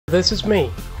This is me,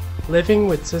 living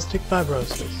with cystic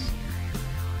fibrosis.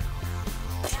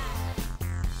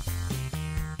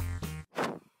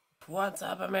 What's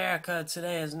up, America?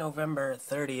 Today is November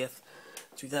 30th,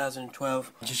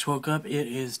 2012. I just woke up. It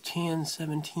is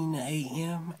 10:17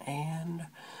 a.m. and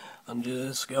I'm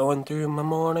just going through my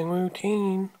morning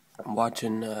routine. I'm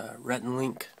watching Rhett and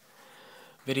Link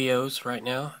videos right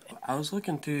now. I was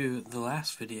looking through the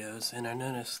last videos and I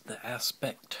noticed the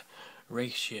aspect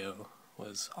ratio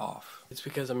was off. It's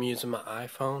because I'm using my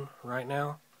iPhone right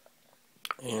now,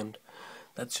 and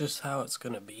that's just how it's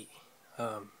gonna be,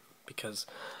 because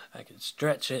I could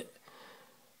stretch it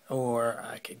or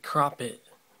I could crop it,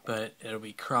 but it'll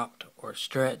be cropped or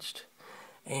stretched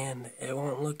and it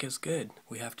won't look as good.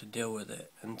 We have to deal with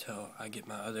it until I get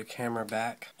my other camera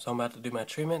back. So I'm about to do my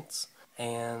treatments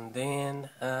and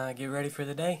then get ready for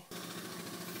the day.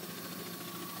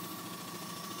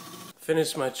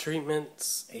 Finished my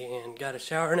treatments and got a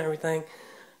shower and everything,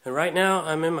 and right now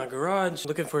I'm in my garage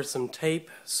looking for some tape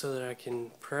so that I can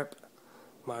prep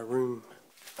my room.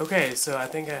 Okay, so I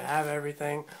think I have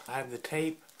everything. I have the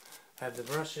tape, I have the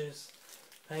brushes,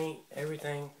 paint,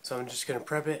 everything. So I'm just gonna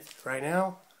prep it right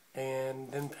now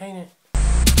and then paint it.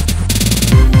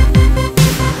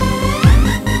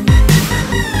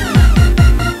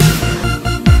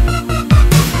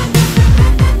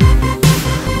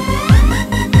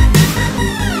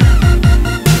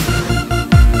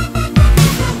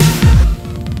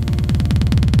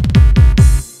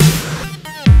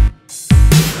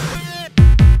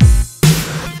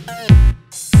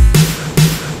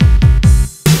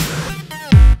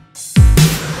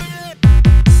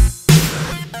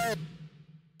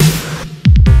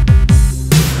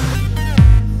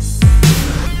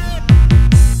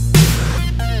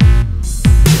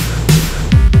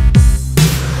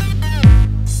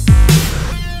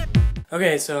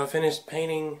 Okay, so I finished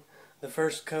painting the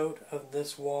first coat of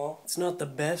this wall. It's not the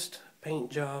best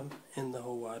paint job in the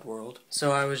whole wide world.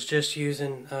 So I was just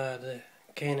using the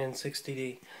Canon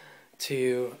 60D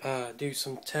to do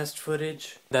some test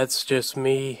footage. That's just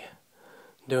me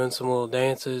doing some little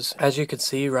dances. As you can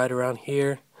see right around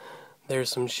here,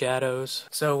 there's some shadows.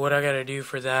 So what I gotta do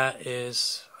for that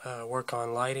is work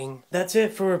on lighting. That's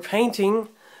it for painting.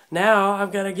 Now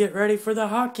I've got to get ready for the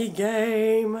hockey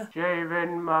game.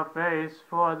 Shaving my face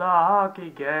for the hockey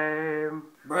game.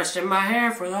 Brushing my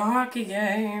hair for the hockey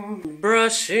game.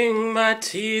 Brushing my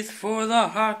teeth for the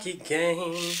hockey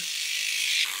game.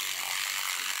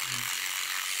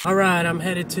 Alright, I'm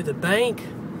headed to the bank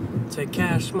to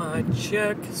cash my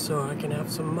check so I can have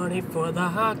some money for the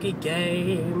hockey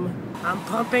game. I'm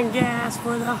pumping gas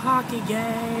for the hockey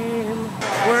game.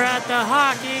 We're at the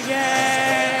hockey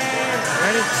game.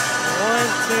 Ready? 1,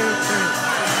 2, 3.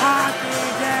 Hockey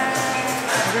game.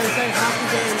 We're gonna say hockey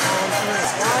game on 3.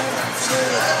 1, 2,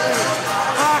 3.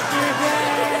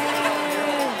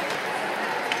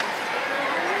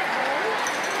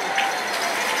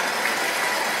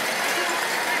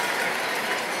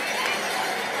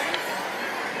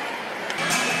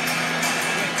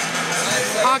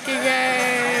 Hockey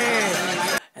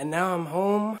game. And now I'm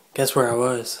home. Guess where I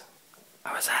was?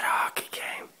 I was at a hockey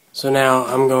game. So now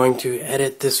I'm going to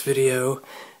edit this video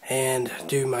and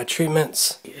do my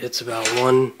treatments. It's about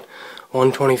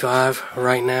 1:25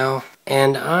 right now,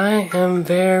 and I am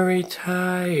very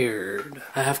tired.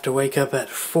 I have to wake up at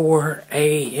 4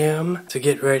 a.m. to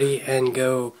get ready and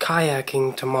go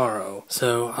kayaking tomorrow.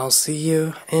 So I'll see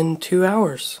you in 2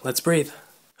 hours. Let's breathe.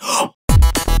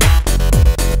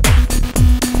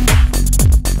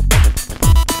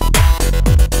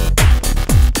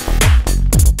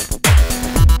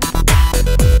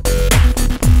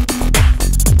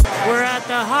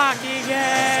 Hockey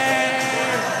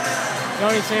game!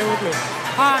 Don't say it with me.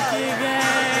 Hockey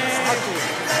game! Hockey.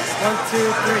 1, 2,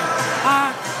 3.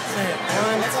 Hockey. Say it.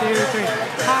 1, 2, 3.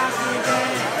 Hockey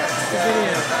game. The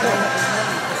video.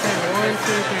 Say it. 1,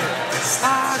 2, 3.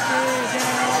 Hockey game.